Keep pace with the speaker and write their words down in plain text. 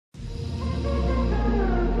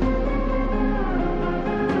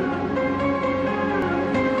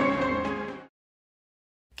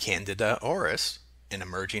Candida auris, an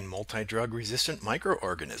emerging multidrug-resistant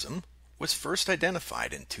microorganism, was first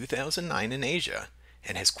identified in 2009 in Asia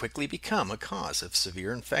and has quickly become a cause of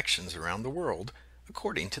severe infections around the world,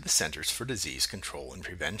 according to the Centers for Disease Control and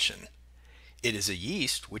Prevention. It is a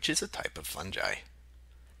yeast which is a type of fungi.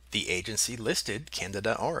 The agency listed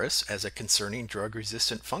Candida auris as a concerning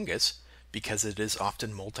drug-resistant fungus because it is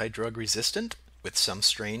often multidrug resistant, with some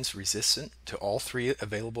strains resistant to all three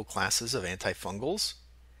available classes of antifungals,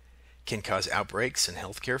 can cause outbreaks in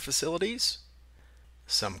healthcare facilities.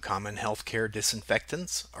 Some common healthcare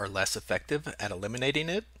disinfectants are less effective at eliminating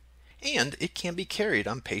it, and it can be carried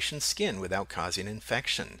on patients' skin without causing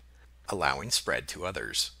infection, allowing spread to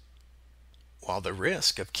others. While the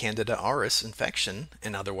risk of Candida auris infection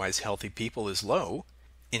in otherwise healthy people is low,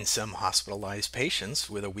 in some hospitalized patients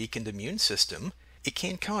with a weakened immune system, it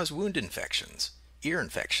can cause wound infections, ear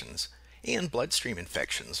infections, and bloodstream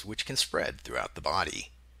infections which can spread throughout the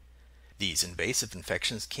body. These invasive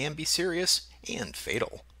infections can be serious and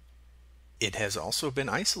fatal. It has also been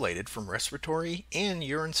isolated from respiratory and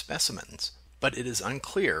urine specimens, but it is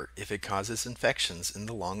unclear if it causes infections in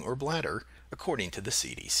the lung or bladder, according to the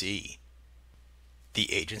CDC.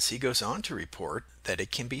 The agency goes on to report that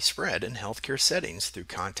it can be spread in healthcare settings through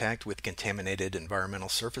contact with contaminated environmental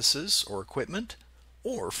surfaces or equipment,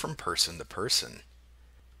 or from person to person.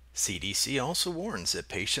 CDC also warns that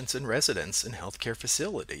patients and residents in healthcare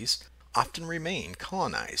facilities often remain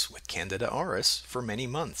colonized with Candida auris for many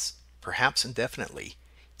months, perhaps indefinitely,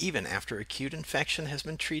 even after acute infection has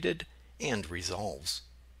been treated and resolves.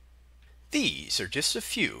 These are just a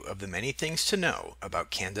few of the many things to know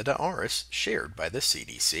about Candida auris shared by the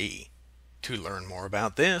CDC. To learn more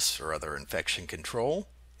about this or other infection control,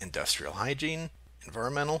 industrial hygiene,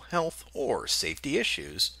 environmental health, or safety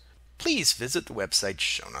issues, please visit the website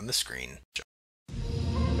shown on the screen.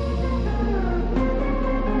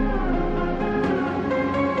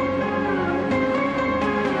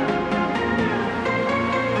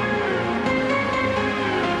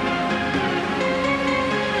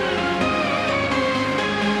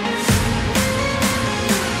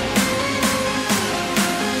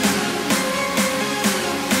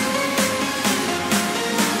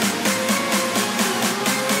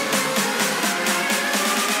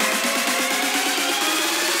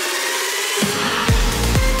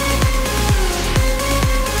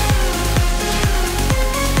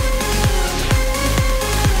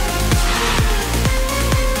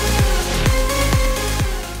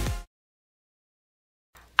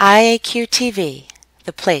 IAQ TV,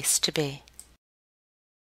 the place to be.